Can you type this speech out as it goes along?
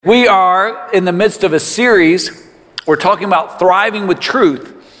We are in the midst of a series. We're talking about thriving with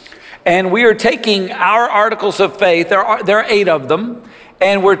truth. And we are taking our articles of faith, there are 8 of them,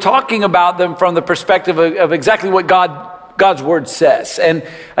 and we're talking about them from the perspective of exactly what God's word says. And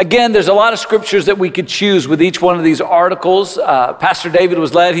again, there's a lot of scriptures that we could choose with each one of these articles. Pastor David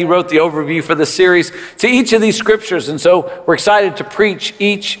was led. He wrote the overview for the series to each of these scriptures. And so we're excited to preach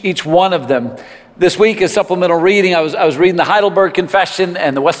each one of them. This week as supplemental reading, I was reading the Heidelberg Confession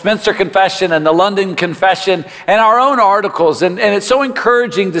and the Westminster Confession and the London Confession and our own articles. And it's so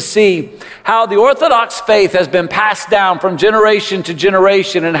encouraging to see how the Orthodox faith has been passed down from generation to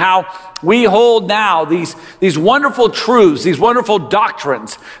generation, and how we hold now these wonderful truths, these wonderful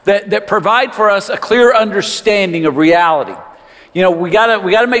doctrines that provide for us a clear understanding of reality. You know, we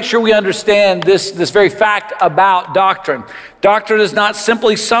gotta make sure we understand this very fact about doctrine. Doctrine is not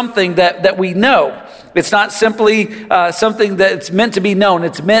simply something that we know. It's not simply something that's meant to be known.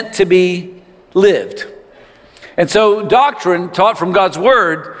 It's meant to be lived. And so doctrine taught from God's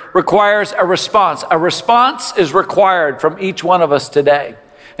word requires a response. A response is required from each one of us today.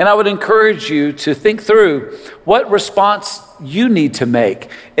 And I would encourage you to think through what response you need to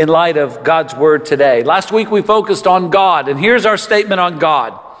make in light of God's word today. Last week we focused on God, and here's our statement on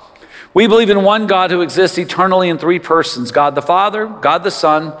God. We believe in one God who exists eternally in 3 persons: God the Father, God the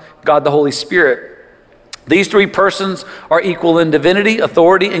Son, God the Holy Spirit. These 3 persons are equal in divinity,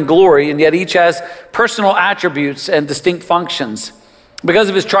 authority, and glory, and yet each has personal attributes and distinct functions. Because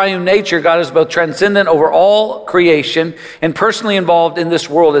of his triune nature, God is both transcendent over all creation and personally involved in this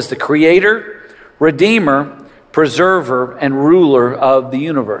world as the creator, redeemer, preserver, and ruler of the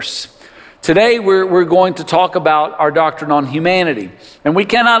universe. Today, we're going to talk about our doctrine on humanity. And we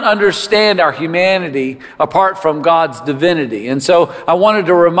cannot understand our humanity apart from God's divinity. And so I wanted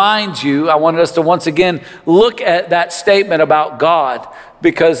us to once again look at that statement about God,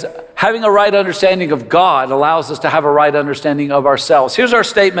 because having a right understanding of God allows us to have a right understanding of ourselves. Here's our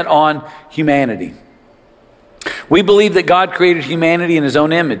statement on humanity. We believe that God created humanity in his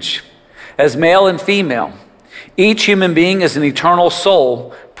own image, as male and female. Each human being is an eternal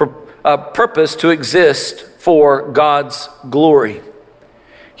soul, purpose to exist for God's glory.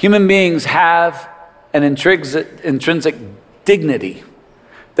 Human beings have an intrinsic dignity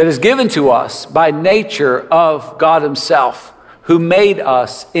that is given to us by nature of God himself, who made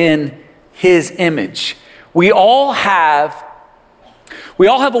us in his image. We all have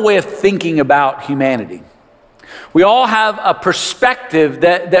a way of thinking about humanity. We all have a perspective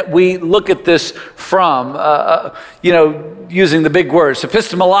that we look at this from, using the big words,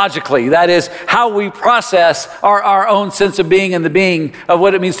 epistemologically. That is how we process our own sense of being and the being of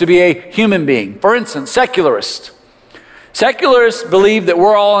what it means to be a human being. For instance, secularists. Secularists believe that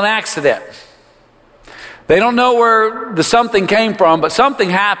we're all an accident. They don't know where the something came from, but something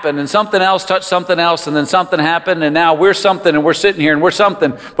happened and something else touched something else, and then something happened, and now we're something, and we're sitting here and we're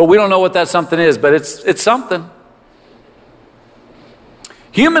something, but we don't know what that something is, but it's something.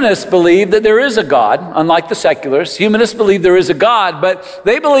 Humanists believe that there is a God, unlike the secularists. Humanists believe there is a God, but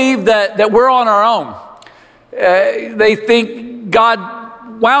they believe that we're on our own. They think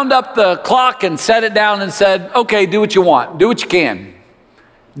God wound up the clock and set it down and said, okay, do what you want, do what you can,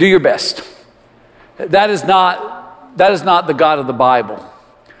 do your best. That is not the God of the Bible.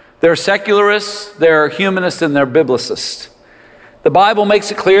 There are secularists, there are humanists, and there are biblicists. The Bible makes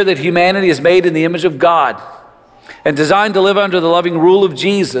it clear that humanity is made in the image of God and designed to live under the loving rule of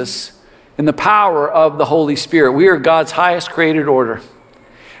Jesus in the power of the Holy Spirit. We are God's highest created order.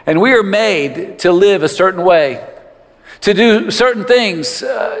 And we are made to live a certain way, to do certain things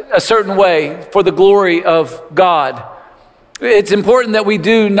a certain way for the glory of God. It's important that we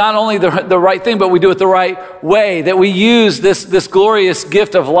do not only the right thing, but we do it the right way, that we use this glorious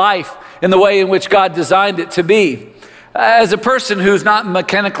gift of life in the way in which God designed it to be. As a person who's not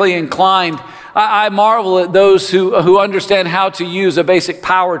mechanically inclined, I marvel at those who understand how to use a basic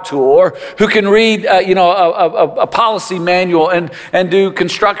power tool, or who can read a policy manual and do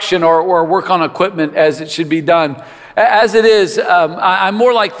construction or work on equipment as it should be done. As it is, I'm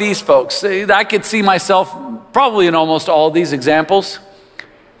more like these folks. I could see myself probably in almost all of these examples.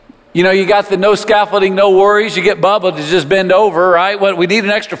 You know, you got the no scaffolding, no worries. You get Bubba to just bend over, right? What, we need an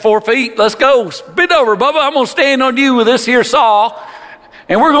extra 4 feet? Let's go. Bend over, Bubba. I'm going to stand on you with this here saw,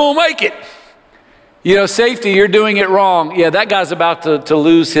 and we're going to make it. You know, safety, you're doing it wrong. Yeah, that guy's about to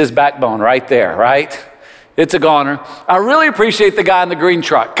lose his backbone right there, right? It's a goner. I really appreciate the guy in the green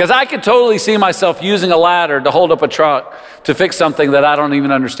truck, because I could totally see myself using a ladder to hold up a truck to fix something that I don't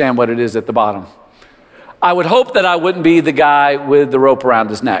even understand what it is at the bottom. I would hope that I wouldn't be the guy with the rope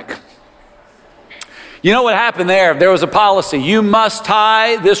around his neck. You know what happened there? There was a policy. You must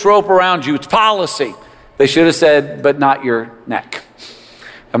tie this rope around you. It's policy. They should have said, but not your neck.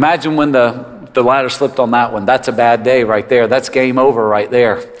 Imagine when the ladder slipped on that one. That's a bad day right there. That's game over right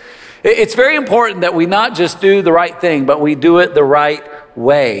there. It's very important that we not just do the right thing, but we do it the right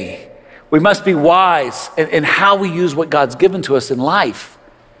way. We must be wise in how we use what God's given to us in life,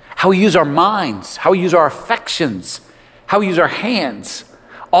 how we use our minds, how we use our affections, how we use our hands.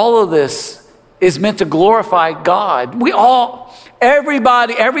 All of this is meant to glorify God.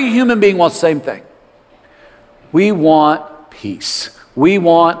 Everybody, every human being wants the same thing. We want peace. We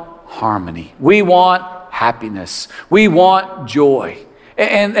want harmony. We want happiness. We want joy.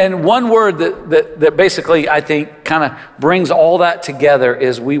 And one word that basically, I think, kind of brings all that together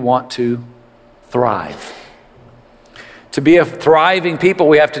is we want to thrive. To be a thriving people,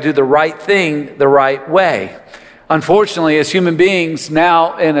 we have to do the right thing the right way. Unfortunately, as human beings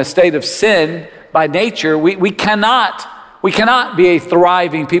now in a state of sin by nature, we cannot be a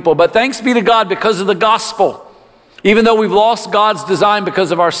thriving people. But thanks be to God because of the gospel. Even though we've lost God's design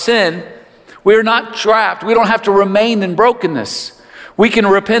because of our sin, we are not trapped. We don't have to remain in brokenness. We can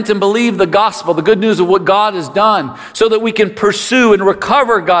repent and believe the gospel, the good news of what God has done, so that we can pursue and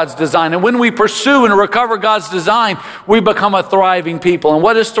recover God's design. And when we pursue and recover God's design, we become a thriving people. And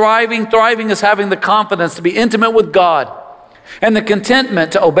what is thriving? Thriving is having the confidence to be intimate with God and the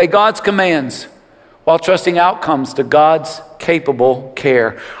contentment to obey God's commands while trusting outcomes to God's capable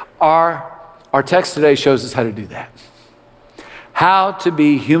care. Our text today shows us how to do that. How to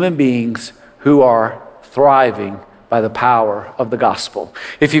be human beings who are thriving by the power of the gospel.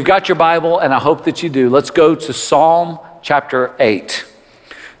 If you've got your Bible, and I hope that you do, let's go to Psalm chapter 8.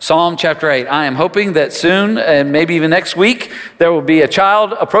 Psalm chapter 8. I am hoping that soon, and maybe even next week, there will be a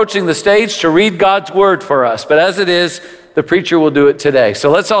child approaching the stage to read God's word for us. But as it is, the preacher will do it today.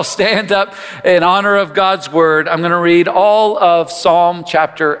 So let's all stand up in honor of God's word. I'm going to read all of Psalm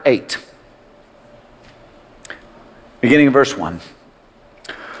chapter 8. Beginning in verse 1.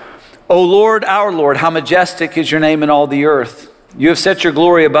 O Lord, our Lord, how majestic is your name in all the earth. You have set your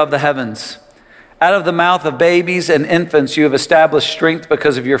glory above the heavens. Out of the mouth of babies and infants you have established strength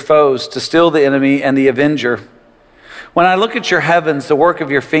because of your foes, to still the enemy and the avenger. When I look at your heavens, the work of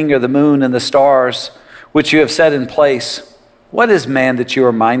your finger, the moon and the stars, which you have set in place, what is man that you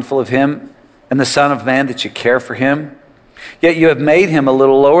are mindful of him, and the son of man that you care for him? Yet you have made him a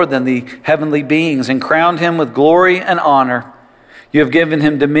little lower than the heavenly beings and crowned him with glory and honor. You have given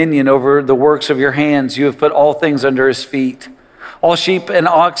him dominion over the works of your hands. You have put all things under his feet, all sheep and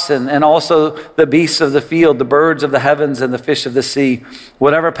oxen, and also the beasts of the field, the birds of the heavens and the fish of the sea,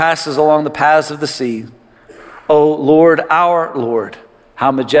 whatever passes along the paths of the sea. O Lord, our Lord,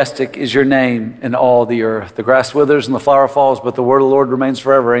 how majestic is your name in all the earth. The grass withers and the flower falls, but the word of the Lord remains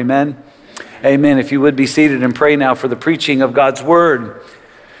forever. Amen. Amen. If you would be seated and pray now for the preaching of God's word.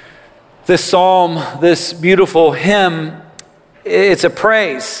 This psalm, this beautiful hymn, it's a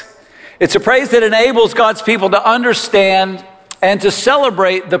praise. It's a praise that enables God's people to understand and to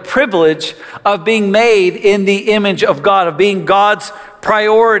celebrate the privilege of being made in the image of God, of being God's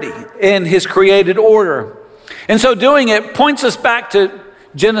priority in his created order. And so doing it points us back to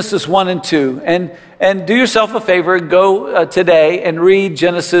Genesis 1 and 2. And do yourself a favor, go today and read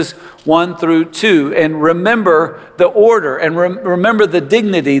Genesis 1 through 2 and remember the order and remember the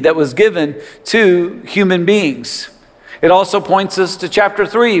dignity that was given to human beings. It also points us to chapter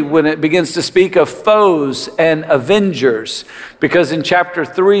 3 when it begins to speak of foes and avengers. Because in chapter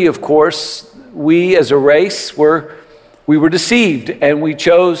 3, of course, we as a race we were deceived and we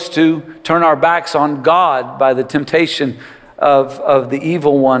chose to turn our backs on God by the temptation of the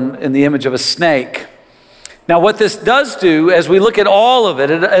evil one in the image of a snake. Now, what this does do, as we look at all of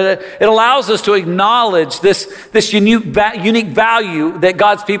it, it allows us to acknowledge this unique value that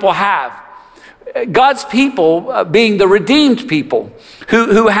God's people have. God's people being the redeemed people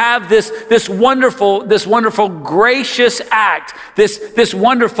who have this wonderful gracious act, this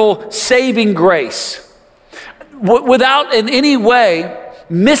wonderful saving grace, without in any way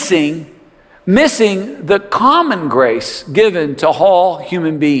missing the common grace given to all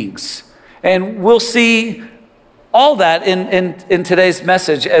human beings. And we'll see all that in today's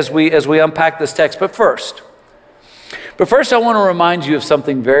message as we unpack this text. But first, I want to remind you of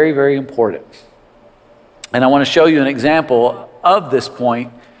something very, very important. And I want to show you an example of this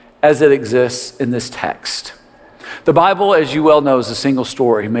point as it exists in this text. The Bible, as you well know, is a single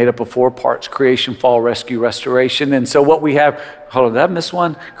story made up of 4 parts: creation, fall, rescue, restoration. And so what we have, hold on, did I miss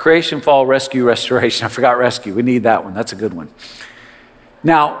one? Creation, fall, rescue, restoration. I forgot rescue. We need that one. That's a good one.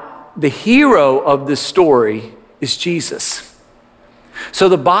 Now, the hero of this story is Jesus. So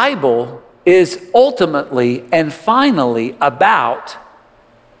the Bible is ultimately and finally about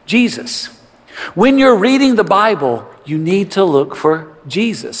Jesus. When you're reading the Bible, you need to look for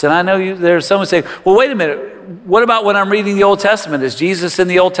Jesus. And I know there's someone saying, well, wait a minute. What about when I'm reading the Old Testament? Is Jesus in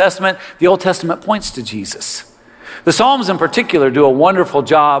the Old Testament? The Old Testament points to Jesus. The Psalms in particular do a wonderful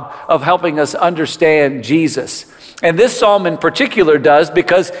job of helping us understand Jesus. And this psalm in particular does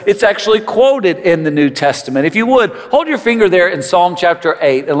because it's actually quoted in the New Testament. If you would, hold your finger there in Psalm chapter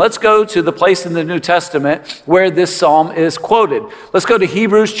 8, and let's go to the place in the New Testament where this psalm is quoted. Let's go to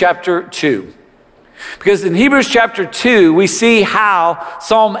Hebrews chapter 2. Because in Hebrews chapter 2, we see how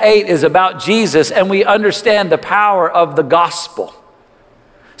Psalm 8 is about Jesus, and we understand the power of the gospel.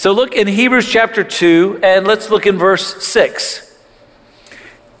 So look in Hebrews chapter 2, and let's look in verse 6.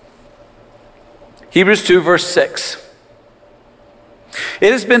 Hebrews 2, verse 6.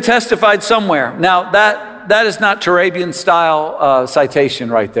 It has been testified somewhere. Now, that is not Turabian style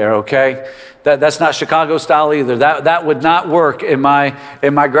citation right there, okay? That's not Chicago style either. That would not work in my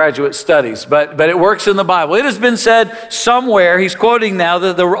graduate studies, but it works in the Bible. It has been said somewhere, he's quoting now,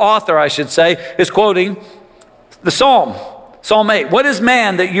 the author, I should say, is quoting the Psalm 8. What is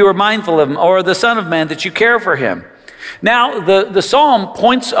man that you are mindful of him, or the son of man that you care for him? Now, the Psalm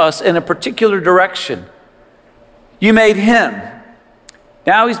points us in a particular direction. You made him.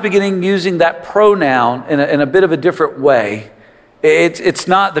 Now he's beginning using that pronoun in a bit of a different way. It's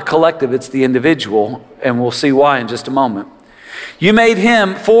not the collective, it's the individual, and we'll see why in just a moment. You made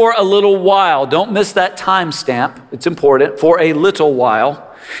him for a little while. Don't miss that time stamp. It's important. For a little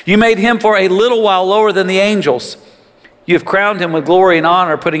while. You made him for a little while lower than the angels. You have crowned him with glory and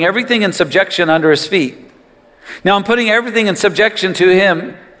honor, putting everything in subjection under his feet. Now, in putting everything in subjection to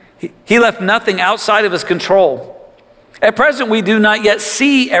him, he left nothing outside of his control. At present, we do not yet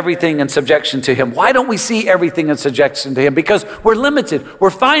see everything in subjection to him. Why don't we see everything in subjection to him? Because we're limited. We're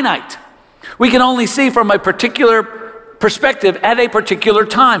finite. We can only see from a particular perspective at a particular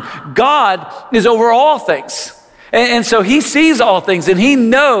time. God is over all things. And so he sees all things and he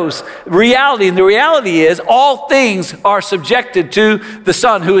knows reality. And the reality is all things are subjected to the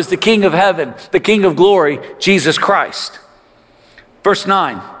Son, who is the King of heaven, the King of glory, Jesus Christ. Verse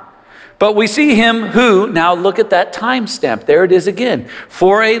 9. But we see him who, now look at that timestamp. There it is again.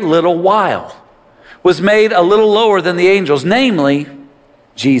 For a little while was made a little lower than the angels, namely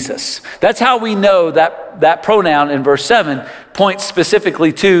Jesus. That's how we know that pronoun in verse 7 points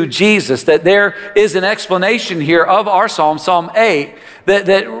specifically to Jesus, that there is an explanation here of our psalm, Psalm 8,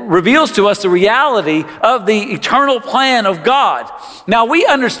 that reveals to us the reality of the eternal plan of God. Now we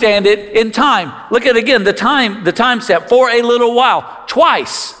understand it in time. Look at again the time step, for a little while,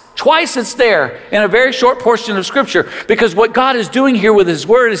 twice it's there in a very short portion of Scripture, because what God is doing here with his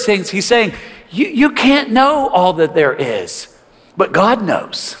word is saying, he's saying, you can't know all that there is, but God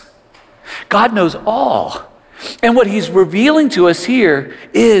knows. God knows all. And what he's revealing to us here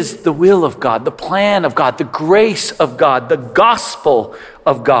is the will of God, the plan of God, the grace of God, the gospel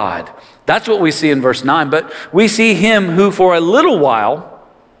of God. That's what we see in verse 9. But we see him who for a little while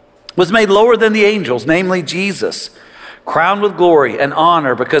was made lower than the angels, namely Jesus, crowned with glory and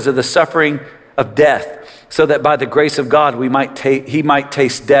honor because of the suffering of death, so that by the grace of God he might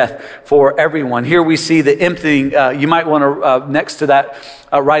taste death for everyone. Here we see the emptying. You might want to, next to that,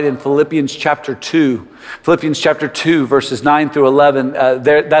 write in Philippians chapter 2. Philippians chapter 2, verses 9 through 11.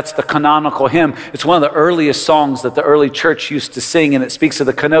 That's the canonical hymn. It's one of the earliest songs that the early church used to sing, and it speaks of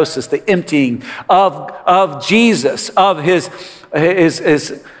the kenosis, the emptying of Jesus, of his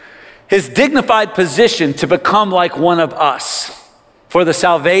dignified position to become like one of us for the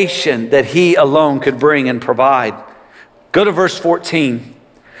salvation that he alone could bring and provide. Go to verse 14.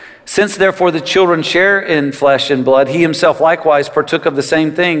 Since therefore the children share in flesh and blood, he himself likewise partook of the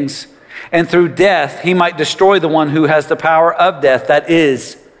same things, and through death he might destroy the one who has the power of death, that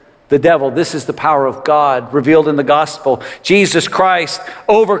is the devil. This is the power of God revealed in the gospel. Jesus Christ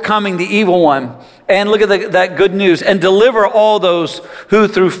overcoming the evil one. And look at that good news. And deliver all those who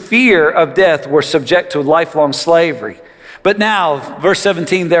through fear of death were subject to lifelong slavery. But now, verse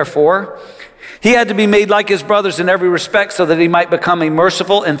 17, therefore, he had to be made like his brothers in every respect so that he might become a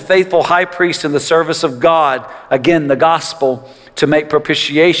merciful and faithful high priest in the service of God. Again, the gospel, to make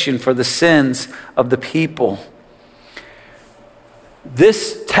propitiation for the sins of the people.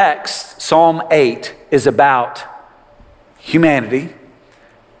 This text, Psalm 8, is about humanity,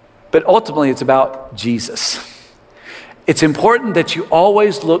 but ultimately it's about Jesus. It's important that you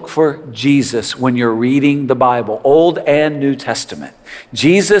always look for Jesus when you're reading the Bible, Old and New Testament.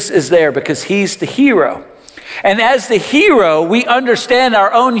 Jesus is there because he's the hero. And as the hero, we understand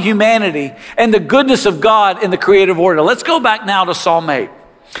our own humanity and the goodness of God in the creative order. Let's go back now to Psalm 8.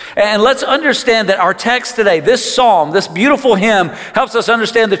 And let's understand that our text today, this psalm, this beautiful hymn, helps us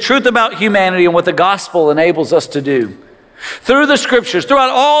understand the truth about humanity and what the gospel enables us to do. Through the scriptures, throughout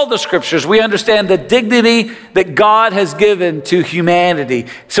all the scriptures, we understand the dignity that God has given to humanity.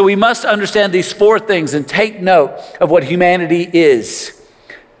 So we must understand these four things and take note of what humanity is.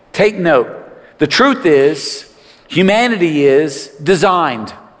 Take note. The truth is, humanity is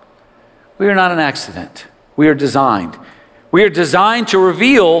designed. We are not an accident. We are designed. We are designed to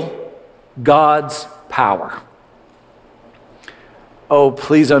reveal God's power. Oh,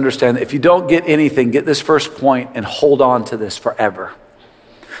 please understand that if you don't get anything, get this first point and hold on to this forever.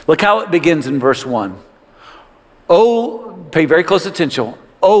 Look how it begins in verse 1. Oh, pay very close attention.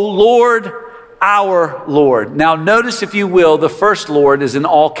 Oh Lord, our Lord. Now notice, if you will, the first Lord is in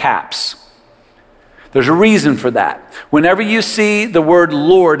all caps. There's a reason for that. Whenever you see the word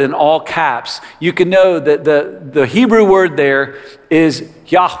Lord in all caps, you can know that the Hebrew word there is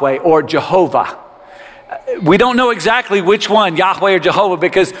Yahweh or Jehovah. We don't know exactly which one, Yahweh or Jehovah,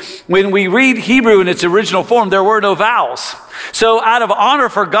 because when we read Hebrew in its original form, there were no vowels. So out of honor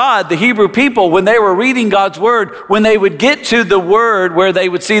for God, the Hebrew people, when they were reading God's word, when they would get to the word where they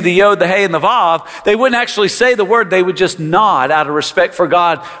would see the yod, the hey, and the vav, they wouldn't actually say the word. They would just nod out of respect for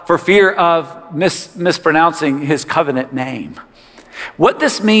God, for fear of mispronouncing his covenant name. What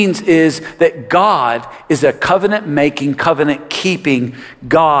this means is that God is a covenant-making, covenant-keeping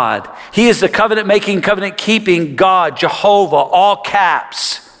God. He is the covenant-making, covenant-keeping God, Jehovah, all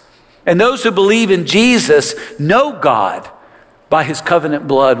caps. And those who believe in Jesus know God by his covenant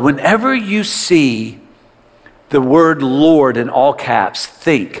blood. Whenever you see the word Lord in all caps,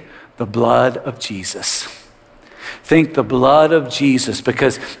 think the blood of Jesus. Think the blood of Jesus,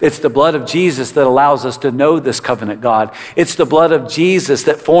 because it's the blood of Jesus that allows us to know this covenant God. It's the blood of Jesus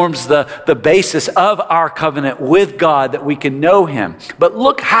that forms the basis of our covenant with God, that we can know him. But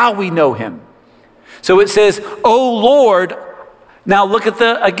look how we know him. So it says, oh Lord. Now look at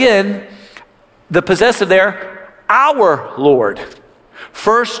the possessive there, our Lord.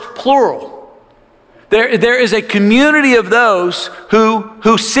 First plural. There is a community of those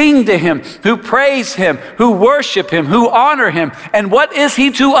who sing to him, who praise him, who worship him, who honor him. And what is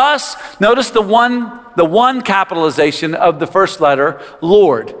he to us? Notice the one capitalization of the first letter,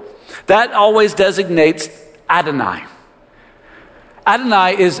 Lord. That always designates Adonai.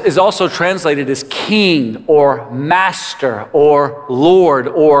 Adonai is also translated as king or master or Lord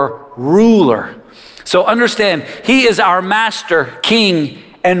or ruler. So understand, he is our master, king,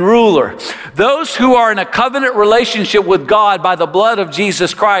 and ruler. Those who are in a covenant relationship with God by the blood of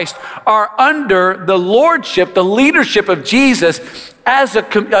Jesus Christ are under the lordship, the leadership of Jesus as a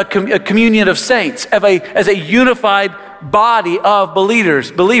communion of saints, as a unified body of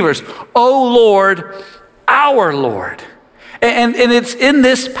believers. Oh Lord, our Lord. And it's in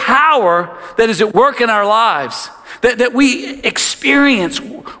this power that is at work in our lives that we experience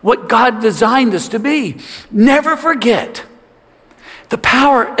what God designed us to be. Never forget, the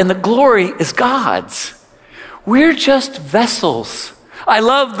power and the glory is God's. We're just vessels. I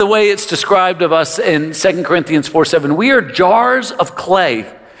love the way it's described of us in 2 Corinthians 4:7. We are jars of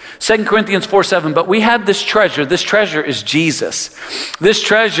clay. 2 Corinthians 4:7, but we have this treasure. This treasure is Jesus. This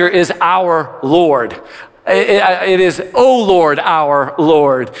treasure is our Lord. It is, oh Lord, our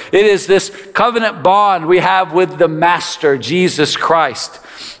Lord. It is this covenant bond we have with the Master, Jesus Christ.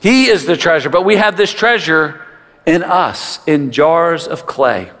 He is the treasure, but we have this treasure in us, in jars of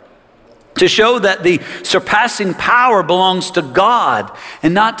clay, to show that the surpassing power belongs to God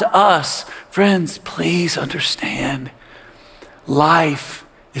and not to us. Friends, please understand, life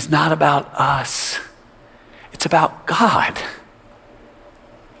is not about us. It's about God.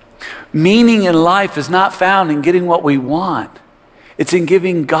 Meaning in life is not found in getting what we want. It's in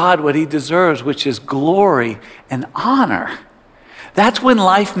giving God what he deserves, which is glory and honor. That's when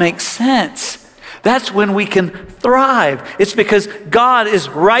life makes sense. That's when we can thrive. It's because God is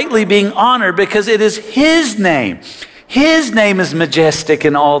rightly being honored because it is his name. His name is majestic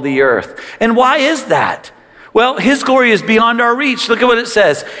in all the earth. And why is that? Well, his glory is beyond our reach. Look at what it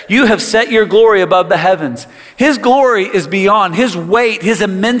says. You have set your glory above the heavens. His glory is beyond. His weight, his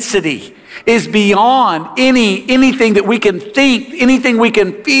immensity is beyond anything that we can think, anything we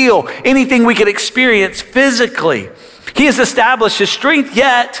can feel, anything we can experience physically. He has established his strength,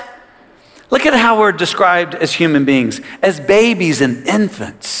 yet look at how we're described as human beings, as babies and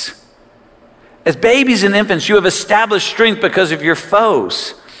infants. As babies and infants, you have established strength because of your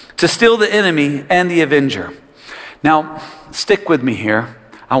foes, to still the enemy and the avenger. Now, stick with me here.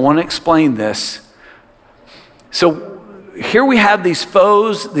 I want to explain this. So here we have these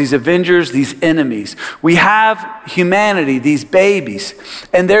foes, these avengers, these enemies. We have humanity, these babies.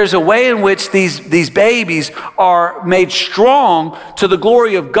 And there's a way in which these babies are made strong to the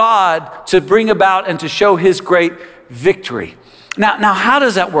glory of God to bring about and to show his great victory. Now how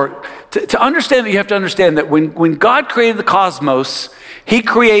does that work? To understand that, you have to understand that when God created the cosmos, he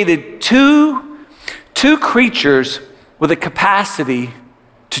created two creatures with a capacity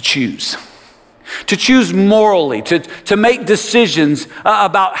to choose morally, to make decisions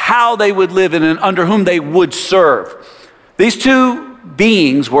about how they would live and under whom they would serve. These two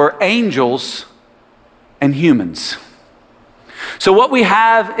beings were angels and humans. So what we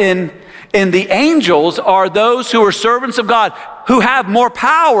have in the angels are those who are servants of God, who have more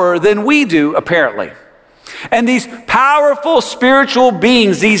power than we do, apparently. And these powerful spiritual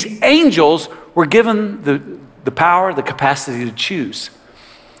beings, these angels, were given the power, the capacity to choose.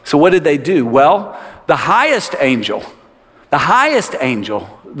 So what did they do? Well, the highest angel,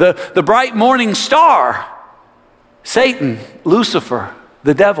 the bright morning star, Satan, Lucifer,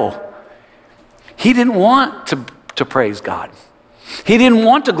 the devil, he didn't want to praise God. He didn't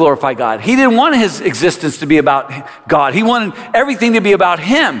want to glorify God. He didn't want his existence to be about God. He wanted everything to be about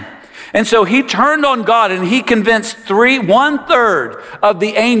him. And so he turned on God, and he convinced 1/3 of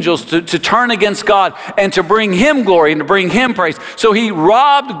the angels to turn against God and to bring him glory and to bring him praise. So he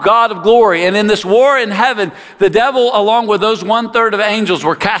robbed God of glory. And in this war in heaven, the devil, along with those 1/3 of angels,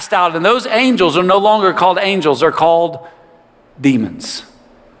 were cast out. And those angels are no longer called angels. They're called demons.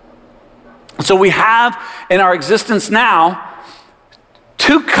 So we have in our existence now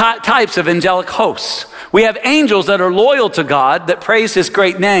two types of angelic hosts. We have angels that are loyal to God, that praise his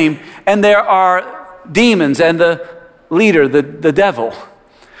great name, and there are demons and the leader, the devil.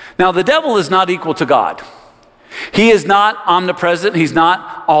 Now, the devil is not equal to God. He is not omnipresent. He's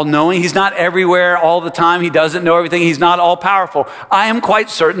not all-knowing. He's not everywhere all the time. He doesn't know everything. He's not all-powerful. I am quite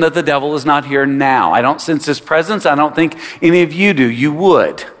certain that the devil is not here now. I don't sense his presence. I don't think any of you do. You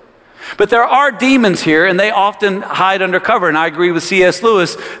would. But there are demons here, and they often hide under cover. And I agree with C.S.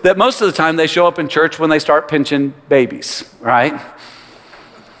 Lewis that most of the time they show up in church when they start pinching babies, right?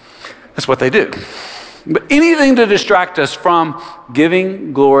 That's what they do. But anything to distract us from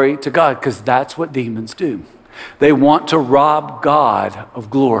giving glory to God, because that's what demons do. They want to rob God of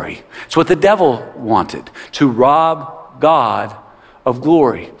glory. It's what the devil wanted, to rob God of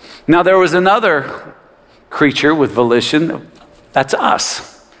glory. Now, there was another creature with volition. That's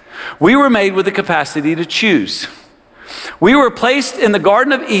us. We were made with the capacity to choose. We were placed in the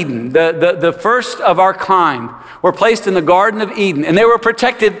Garden of Eden, the first of our kind, were placed in the Garden of Eden, and they were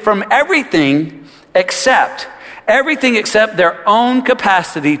protected from everything except their own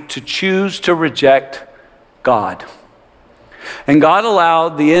capacity to choose to reject God. And God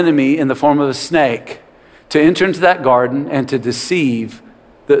allowed the enemy in the form of a snake to enter into that garden and to deceive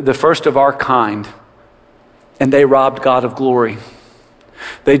the first of our kind, and they robbed God of glory.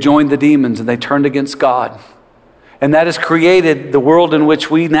 They joined the demons and they turned against God. And that has created the world in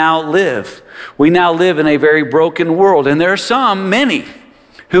which we now live. We now live in a very broken world. And there are many,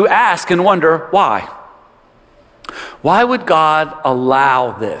 who ask and wonder, why? Why would God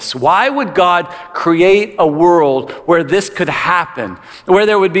allow this? Why would God create a world where this could happen? Where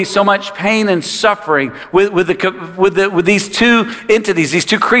there would be so much pain and suffering with these two entities, these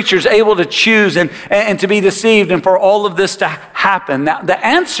two creatures able to choose and to be deceived, and for all of this to happen? Now, the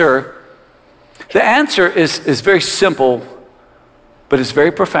answer is very simple, but it's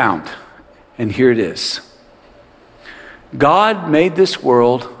very profound. And here it is. God made this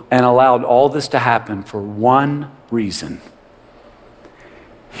world and allowed all this to happen for one reason: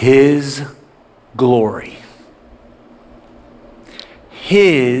 his glory.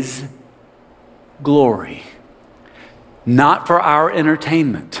 His glory. Not for our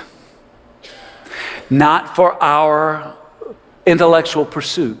entertainment, not for our intellectual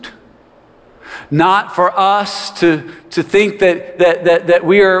pursuit, not for us to think that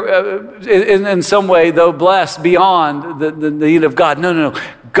we are in some way, though blessed, beyond the need of God. No.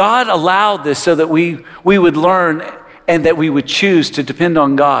 God allowed this so that we would learn and that we would choose to depend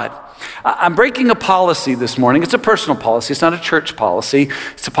on God. I'm breaking a policy this morning. It's a personal policy. It's not a church policy.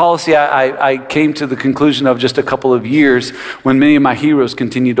 It's a policy I came to the conclusion of just a couple of years when many of my heroes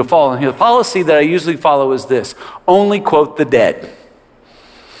continued to fall. And the policy that I usually follow is this: only quote the dead.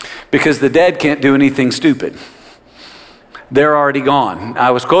 Because the dead can't do anything stupid. They're already gone.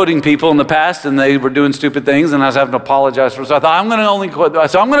 I was quoting people in the past and they were doing stupid things and I was having to apologize for it. So I thought, I'm going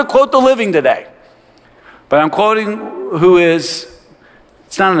to quote the living today. But I'm quoting who is,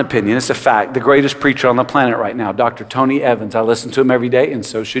 it's not an opinion, it's a fact, the greatest preacher on the planet right now, Dr. Tony Evans. I listen to him every day, and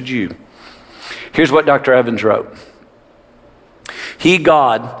so should you. Here's what Dr. Evans wrote. He,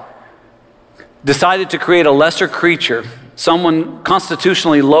 God, decided to create a lesser creature, someone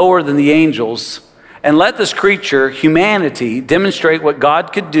constitutionally lower than the angels, and let this creature, humanity, demonstrate what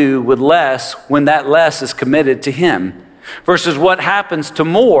God could do with less when that less is committed to him, versus what happens to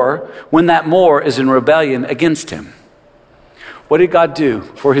more when that more is in rebellion against him. What did God do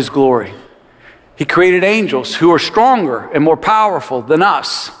for his glory? He created angels who are stronger and more powerful than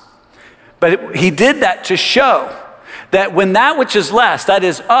us. But he did that to show that when that which is less, that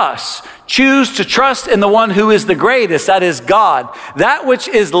is us, choose to trust in the one who is the greatest, that is God, that which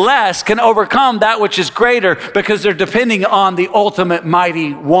is less can overcome that which is greater because they're depending on the ultimate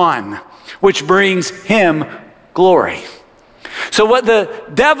mighty one, which brings him glory. So what the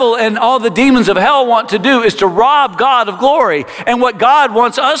devil and all the demons of hell want to do is to rob God of glory. And what God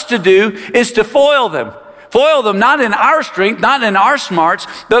wants us to do is to foil them. Foil them not in our strength, not in our smarts,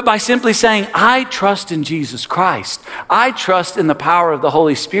 but by simply saying, I trust in Jesus Christ. I trust in the power of the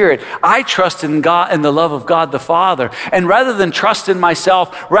Holy Spirit. I trust in God and the love of God the Father. And rather than trust in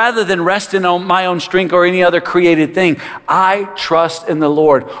myself, rather than rest in my own strength or any other created thing, I trust in the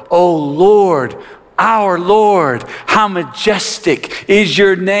Lord. Oh Lord, our Lord, how majestic is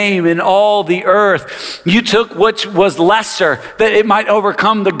your name in all the earth. You took what was lesser that it might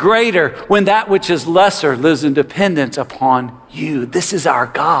overcome the greater when that which is lesser lives in dependence upon you. This is our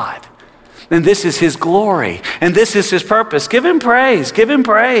God. And this is his glory. And this is his purpose. Give him praise. Give him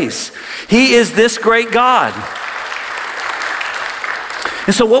praise. He is this great God.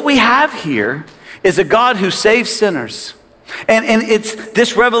 And so what we have here is a God who saves sinners. And it's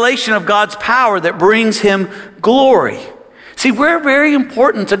this revelation of God's power that brings him glory. See, we're very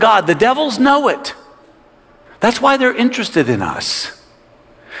important to God. The devils know it. That's why they're interested in us.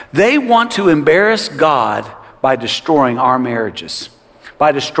 They want to embarrass God by destroying our marriages,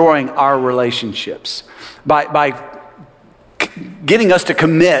 by destroying our relationships, by getting us to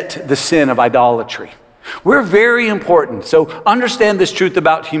commit the sin of idolatry. We're very important. So understand this truth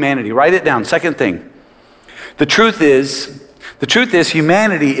about humanity. Write it down. Second thing. The truth is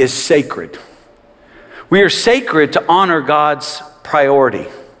humanity is sacred. We are sacred to honor God's priority.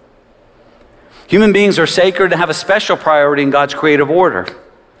 Human beings are sacred and have a special priority in God's creative order.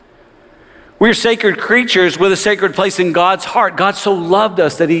 We are sacred creatures with a sacred place in God's heart. God so loved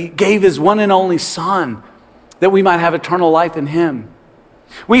us that he gave his one and only Son that we might have eternal life in him.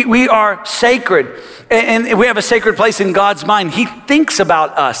 We are sacred, and we have a sacred place in God's mind. He thinks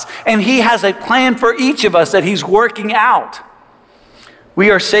about us, and he has a plan for each of us that he's working out. We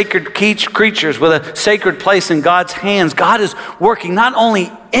are sacred creatures with a sacred place in God's hands. God is working not only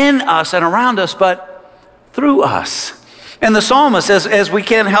in us and around us, but through us. And the psalmist, as we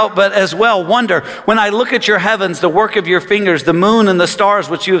can't help but as well wonder, when I look at your heavens, the work of your fingers, the moon and the stars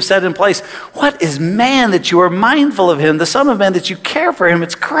which you have set in place, what is man that you are mindful of him, the son of man that you care for him?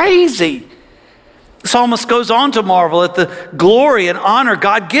 It's crazy. The psalmist goes on to marvel at the glory and honor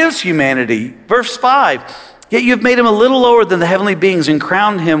God gives humanity. Verse 5, yet you have made him a little lower than the heavenly beings and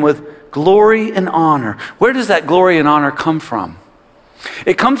crowned him with glory and honor. Where does that glory and honor come from?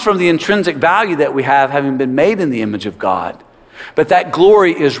 It comes from the intrinsic value that we have having been made in the image of God. But that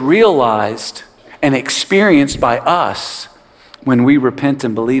glory is realized and experienced by us when we repent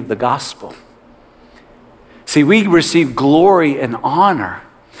and believe the gospel. See, we receive glory and honor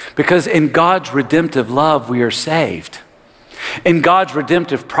because in God's redemptive love we are saved. In God's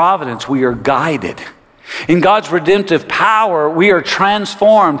redemptive providence we are guided. In God's redemptive power, we are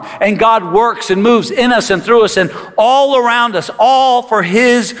transformed, and God works and moves in us and through us and all around us, all for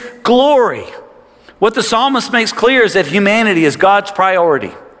his glory. What the psalmist makes clear is that humanity is God's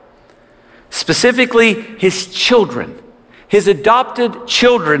priority, specifically his children. His adopted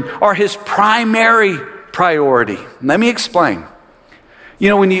children are his primary priority. Let me explain. You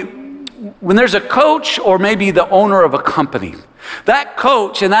know, when there's a coach or maybe the owner of a company, that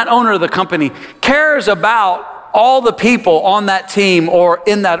coach and that owner of the company cares about all the people on that team or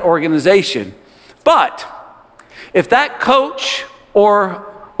in that organization. But if that coach or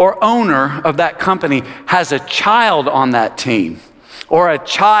owner of that company has a child on that team or a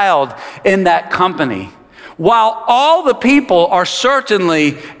child in that company, while all the people are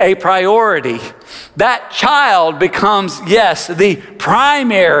certainly a priority, that child becomes, yes, the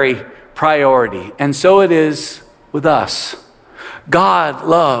primary priority. And so it is with us. God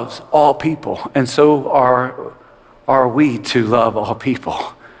loves all people, and so are we to love all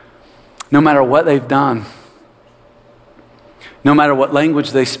people, no matter what they've done, no matter what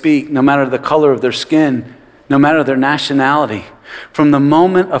language they speak, no matter the color of their skin, no matter their nationality. From the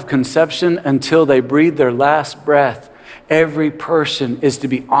moment of conception until they breathe their last breath, every person is to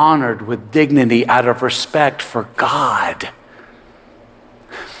be honored with dignity out of respect for God.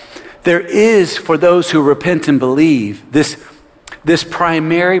 there is, for those who repent and believe, this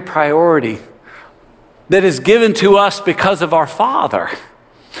primary priority that is given to us because of our Father.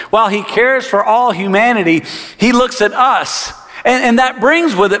 While he cares for all humanity, he looks at us. And that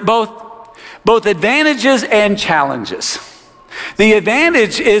brings with it both advantages and challenges. The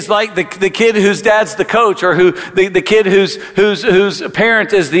advantage is like the kid whose dad's the coach, or the kid whose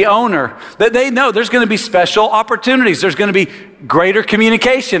parent is the owner. That they know there's going to be special opportunities. There's going to be greater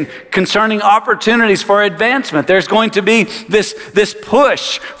communication concerning opportunities for advancement. There's going to be this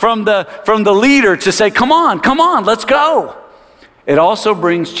push from the leader to say, come on, let's go. It also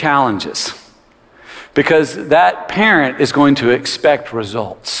brings challenges because that parent is going to expect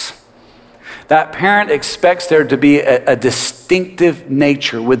results. That parent expects there to be a distinctive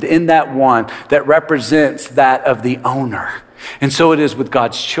nature within that one that represents that of the owner. And so it is with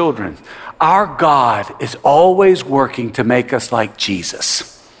God's children. Our God is always working to make us like Jesus.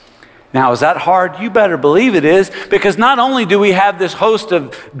 Now, is that hard? You better believe it is, because not only do we have this host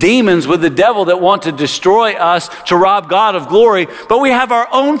of demons with the devil that want to destroy us, to rob God of glory, but we have our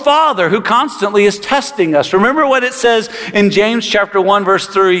own Father who constantly is testing us. Remember what it says in James chapter 1, verse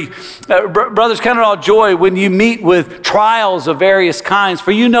 3, brothers, count it all joy when you meet with trials of various kinds,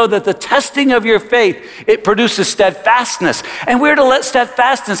 for you know that the testing of your faith, it produces steadfastness. And we're to let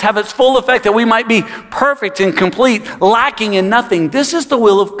steadfastness have its full effect, that we might be perfect and complete, lacking in nothing. This is the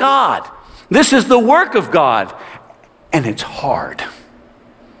will of God. This is the work of God, and it's hard.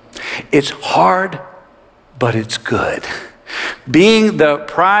 It's hard, but it's good. Being the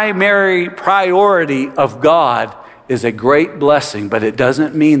primary priority of God is a great blessing, but it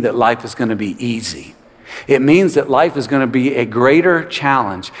doesn't mean that life is going to be easy. It means that life is going to be a greater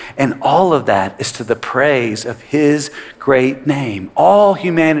challenge, and all of that is to the praise of his great name. All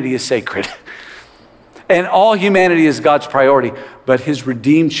humanity is sacred. And all humanity is God's priority, but his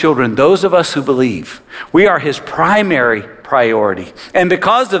redeemed children, those of us who believe, we are his primary priority. And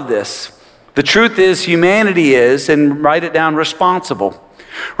because of this, the truth is humanity is, and write it down, responsible.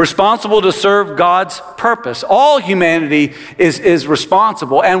 Responsible to serve God's purpose. All humanity is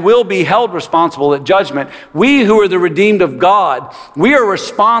responsible and will be held responsible at judgment. We who are the redeemed of God, we are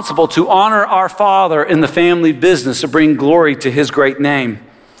responsible to honor our Father in the family business, to bring glory to his great name.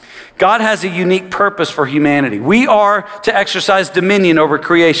 God has a unique purpose for humanity. We are to exercise dominion over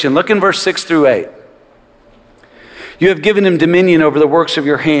creation. Look in verse 6 through 8. You have given him dominion over the works of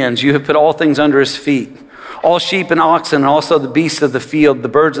your hands. You have put all things under his feet. All sheep and oxen, and also the beasts of the field, the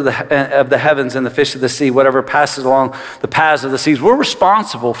birds of the heavens, and the fish of the sea, whatever passes along the paths of the seas. We're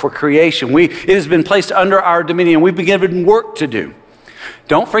responsible for creation. It has been placed under our dominion. We've been given work to do.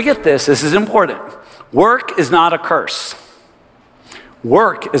 Don't forget this. This is important. Work is not a curse.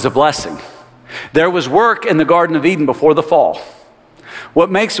 Work is a blessing. There was work in the Garden of Eden before the fall. What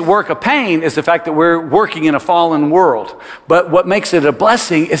makes work a pain is the fact that we're working in a fallen world. But what makes it a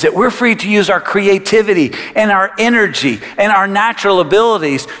blessing is that we're free to use our creativity and our energy and our natural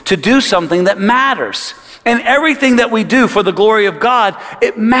abilities to do something that matters. And everything that we do for the glory of God,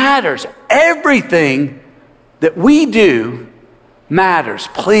 it matters. Everything that we do matters.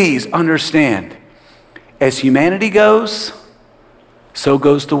 Please understand, as humanity goes, so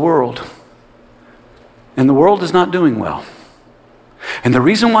goes the world. And the world is not doing well. And the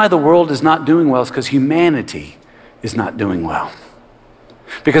reason why the world is not doing well is because humanity is not doing well.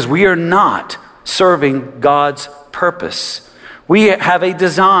 Because we are not serving God's purpose. We have a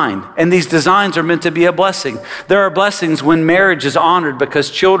design, and these designs are meant to be a blessing. There are blessings when marriage is honored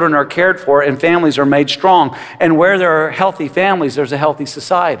because children are cared for and families are made strong. And where there are healthy families, there's a healthy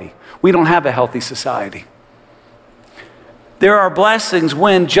society. We don't have a healthy society. There are blessings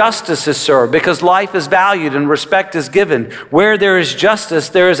when justice is served because life is valued and respect is given. Where there is justice,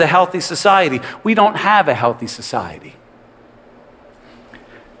 there is a healthy society. We don't have a healthy society.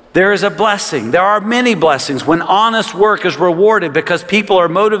 There is a blessing. There are many blessings when honest work is rewarded because people are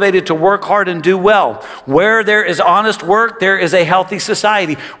motivated to work hard and do well. Where there is honest work, there is a healthy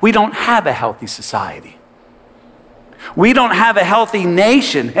society. We don't have a healthy society. We don't have a healthy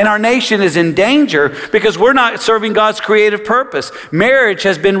nation, and our nation is in danger because we're not serving God's creative purpose. Marriage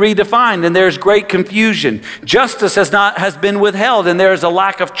has been redefined, and there's great confusion. Justice has been withheld, and there is a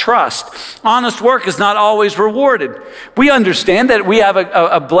lack of trust. Honest work is not always rewarded. We understand that we have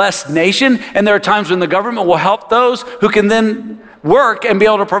a blessed nation, and there are times when the government will help those who can then work and be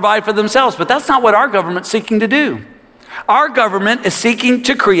able to provide for themselves, but that's not what our government's seeking to do. Our government is seeking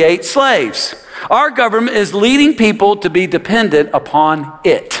to create slaves. Our government is leading people to be dependent upon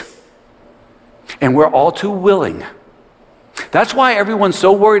it. And we're all too willing. That's why everyone's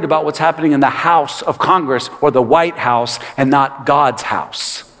so worried about what's happening in the House of Congress or the White House and not God's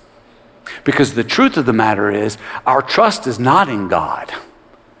house. Because the truth of the matter is, our trust is not in God.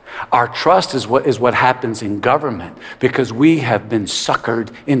 Our trust is what happens in government, because we have been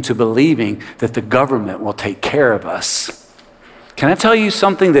suckered into believing that the government will take care of us. Can I tell you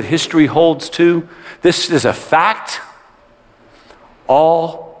something that history holds to? This is a fact.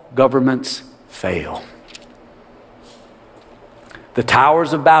 All governments fail. The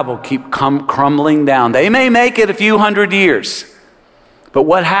towers of Babel keep crumbling down. They may make it a few hundred years, but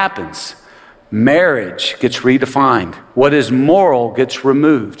what happens? Marriage gets redefined. What is moral gets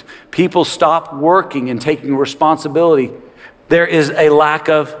removed. People stop working and taking responsibility. There is a lack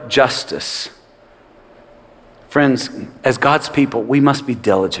of justice. Friends, as God's people, we must be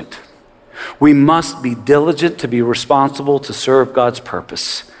diligent. We must be diligent to be responsible to serve God's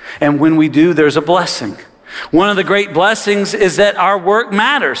purpose. And when we do, there's a blessing. One of the great blessings is that our work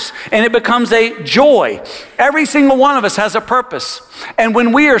matters and it becomes a joy. Every single one of us has a purpose. And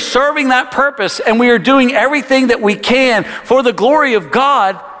when we are serving that purpose and we are doing everything that we can for the glory of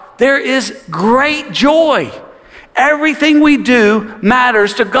God, there is great joy. Everything we do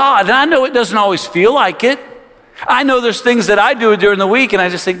matters to God. And I know it doesn't always feel like it. I know there's things that I do during the week and I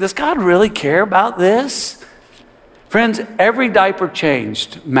just think, does God really care about this? Friends, every diaper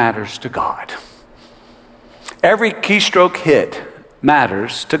changed matters to God. Every keystroke hit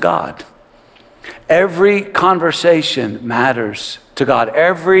matters to God. Every conversation matters to God.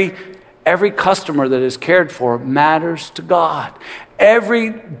 Every customer that is cared for matters to God.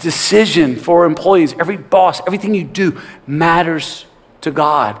 Every decision for employees, every boss, everything you do matters to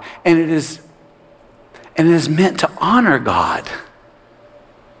God. And it is meant to honor God.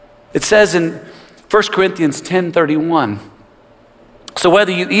 It says in 1 Corinthians 10:31, so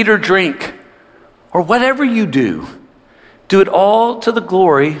whether you eat or drink, or whatever you do it all to the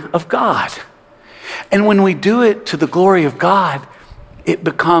glory of God. And when we do it to the glory of God, it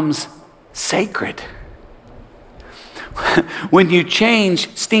becomes sacred. When you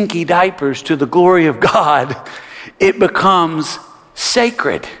change stinky diapers to the glory of God, it becomes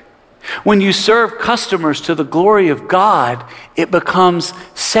sacred. When you serve customers to the glory of God, it becomes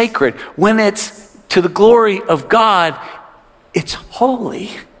sacred. When it's to the glory of God, it's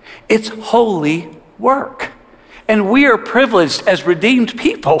holy. It's holy work. And we are privileged as redeemed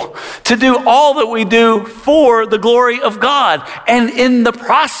people to do all that we do for the glory of God. And in the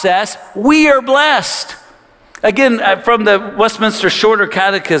process, we are blessed. Again, from the Westminster Shorter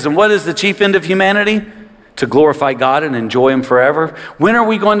Catechism, what is the chief end of humanity? To glorify God and enjoy Him forever. When are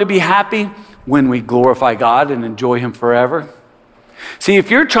we going to be happy? When we glorify God and enjoy Him forever. See,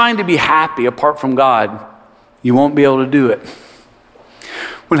 if you're trying to be happy apart from God, you won't be able to do it.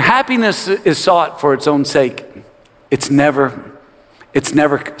 When happiness is sought for its own sake, it's never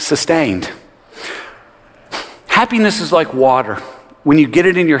sustained. Happiness is like water. When you get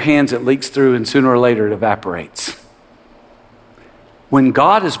it in your hands, it leaks through and sooner or later it evaporates. When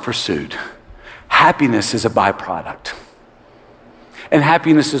God is pursued, happiness is a byproduct. And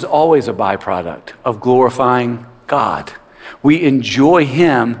happiness is always a byproduct of glorifying God. We enjoy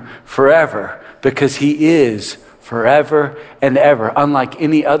Him forever because He is forever and ever. Unlike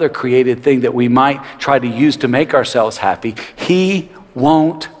any other created thing that we might try to use to make ourselves happy, He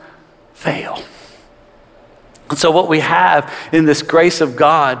won't fail. And so what we have in this grace of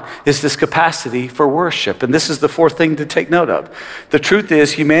God is this capacity for worship. And this is the fourth thing to take note of. The truth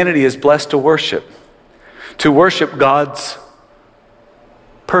is, humanity is blessed to worship God's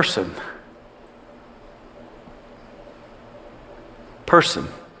person.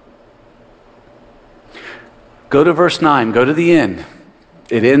 Go to verse 9, go to the end.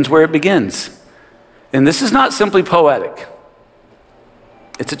 It ends where it begins. And this is not simply poetic.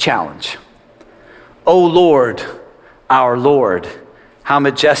 It's a challenge. O Lord, our Lord, how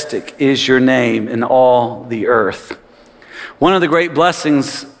majestic is your name in all the earth. One of the great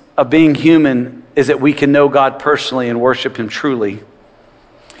blessings of being human is that we can know God personally and worship Him truly.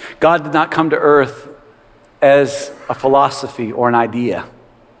 God did not come to earth as a philosophy or an idea.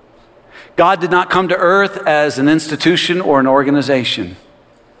 God did not come to earth as an institution or an organization.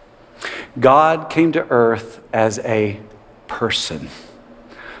 God came to earth as a person.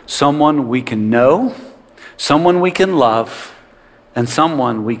 Someone we can know, someone we can love, and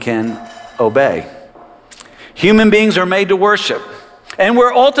someone we can obey. Human beings are made to worship, and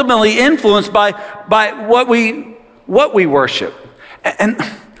we're ultimately influenced by what we worship.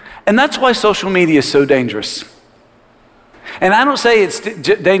 And that's why social media is so dangerous. And I don't say it's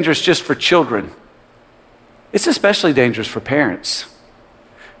dangerous just for children. It's especially dangerous for parents,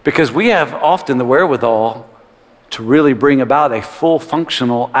 because we have often the wherewithal to really bring about a full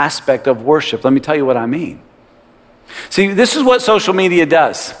functional aspect of worship. Let me tell you what I mean. See, this is what social media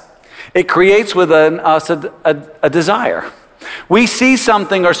does. It creates within us a desire. We see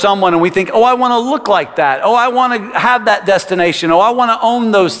something or someone and we think, oh, I want to look like that. Oh, I want to have that destination. Oh, I want to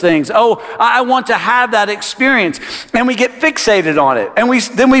own those things. Oh, I want to have that experience. And we get fixated on it. And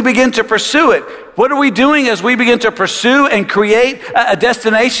then we begin to pursue it. What are we doing as we begin to pursue and create a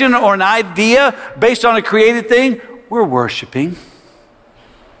destination or an idea based on a created thing? We're worshiping.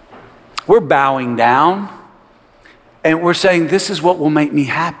 We're bowing down. And we're saying, this is what will make me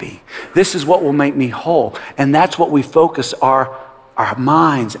happy. This is what will make me whole. And that's what we focus our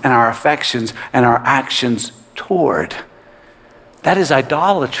minds and our affections and our actions toward. That is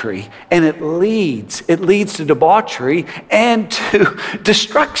idolatry. And it leads to debauchery and to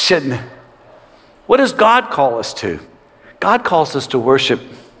destruction. What does God call us to? God calls us to worship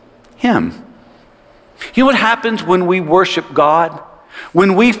Him. You know what happens when we worship God?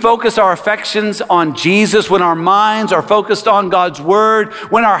 When we focus our affections on Jesus, when our minds are focused on God's word,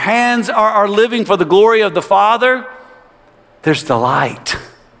 when our hands are living for the glory of the Father, there's delight,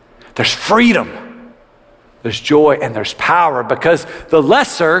 there's freedom, there's joy, and there's power, because the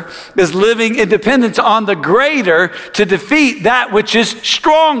lesser is living in dependence on the greater to defeat that which is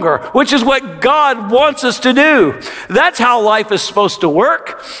stronger, which is what God wants us to do. That's how life is supposed to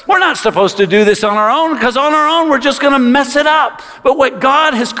work. We're not supposed to do this on our own, because on our own we're just going to mess it up. But what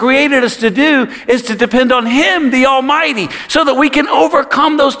God has created us to do is to depend on Him, the Almighty, so that we can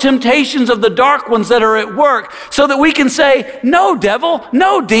overcome those temptations of the dark ones that are at work, so that we can say, no devil,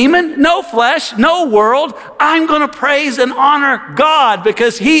 no demon, no flesh, no world. I'm going to praise and honor God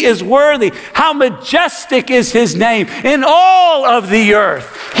because He is worthy. How majestic is His name in all of the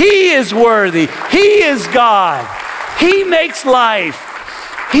earth. He is worthy. He is God. He makes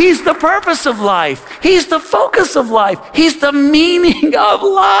life. He's the purpose of life. He's the focus of life. He's the meaning of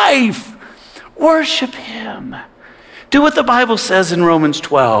life. Worship Him. Do what the Bible says in Romans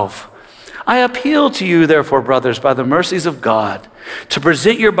 12. I appeal to you, therefore, brothers, by the mercies of God, to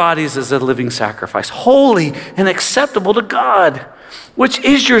present your bodies as a living sacrifice, holy and acceptable to God, which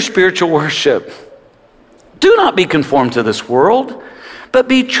is your spiritual worship. Do not be conformed to this world, but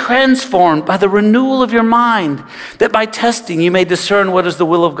be transformed by the renewal of your mind, that by testing you may discern what is the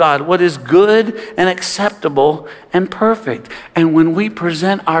will of God, what is good and acceptable and perfect. And when we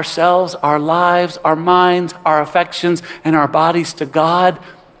present ourselves, our lives, our minds, our affections, and our bodies to God,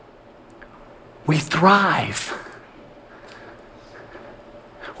 we thrive.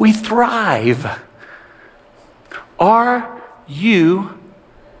 We thrive. Are you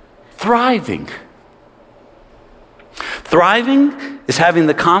thriving? Thriving is having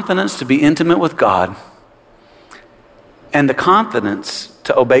the confidence to be intimate with God and the confidence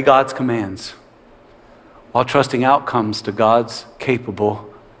to obey God's commands while trusting outcomes to God's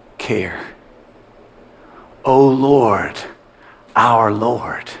capable care. O Lord, our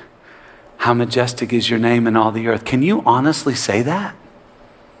Lord, how majestic is your name in all the earth. Can you honestly say that?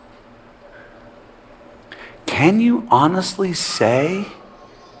 Can you honestly say,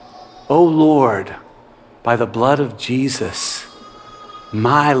 O Lord, by the blood of Jesus,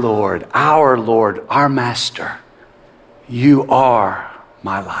 my Lord, our Master, you are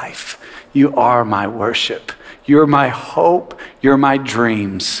my life. You are my worship. You're my hope. You're my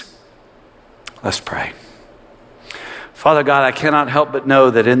dreams. Let's pray. Father God, I cannot help but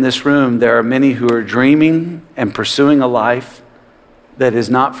know that in this room there are many who are dreaming and pursuing a life that is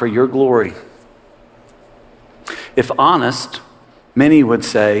not for your glory. If honest, many would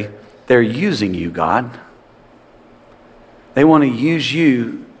say they're using you, God. They want to use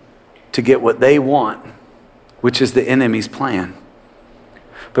you to get what they want, which is the enemy's plan.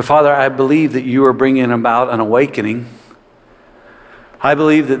 But Father, I believe that you are bringing about an awakening. I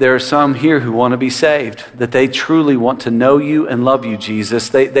believe that there are some here who want to be saved, that they truly want to know you and love you, Jesus.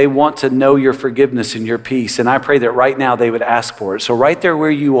 They want to know your forgiveness and your peace. And I pray that right now they would ask for it. So right there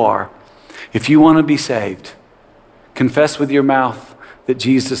where you are, if you want to be saved, confess with your mouth that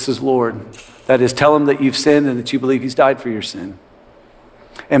Jesus is Lord. That is, tell him that you've sinned and that you believe he's died for your sin.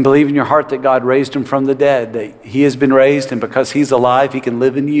 And believe in your heart that God raised him from the dead, that he has been raised, and because he's alive, he can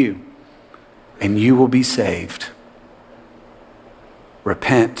live in you. And you will be saved.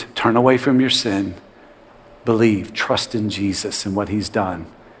 Repent, turn away from your sin, believe, trust in Jesus and what he's done,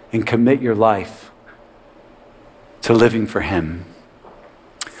 and commit your life to living for him.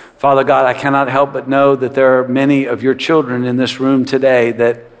 Father God, I cannot help but know that there are many of your children in this room today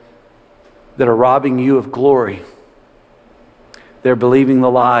that are robbing you of glory. They're believing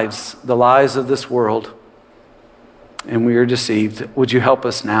the lies of this world, and we are deceived. Would you help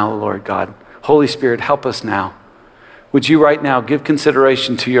us now, Lord God? Holy Spirit, help us now. Would you right now give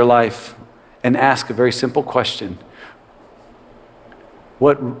consideration to your life and ask a very simple question?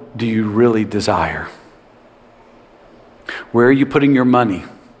 What do you really desire? Where are you putting your money?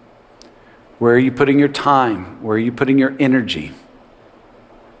 Where are you putting your time? Where are you putting your energy?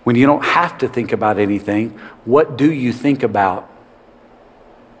 When you don't have to think about anything, what do you think about?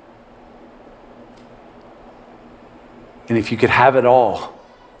 And if you could have it all,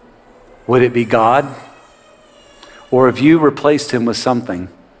 would it be God? Or have you replaced him with something,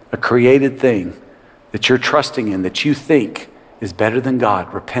 a created thing that you're trusting in, that you think is better than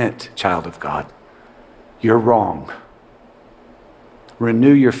God? Repent, child of God. You're wrong.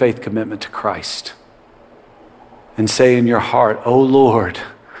 Renew your faith commitment to Christ. And say in your heart, "Oh Lord,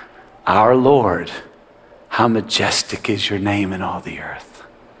 our Lord, how majestic is your name in all the earth."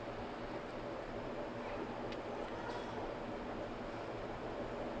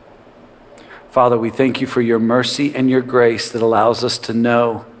 Father, we thank you for your mercy and your grace that allows us to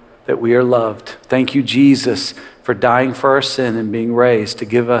know that we are loved. Thank you, Jesus, for dying for our sin and being raised to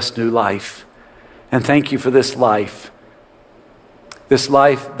give us new life. And thank you for this life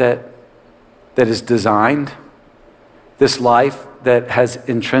that is designed, this life that has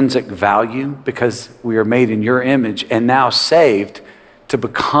intrinsic value because we are made in your image and now saved to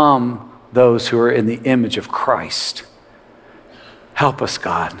become those who are in the image of Christ. Help us,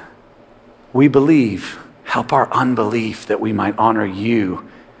 God. We believe. Help our unbelief that we might honor you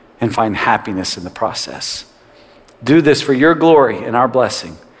and find happiness in the process. Do this for your glory and our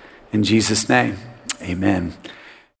blessing. In Jesus' name, amen.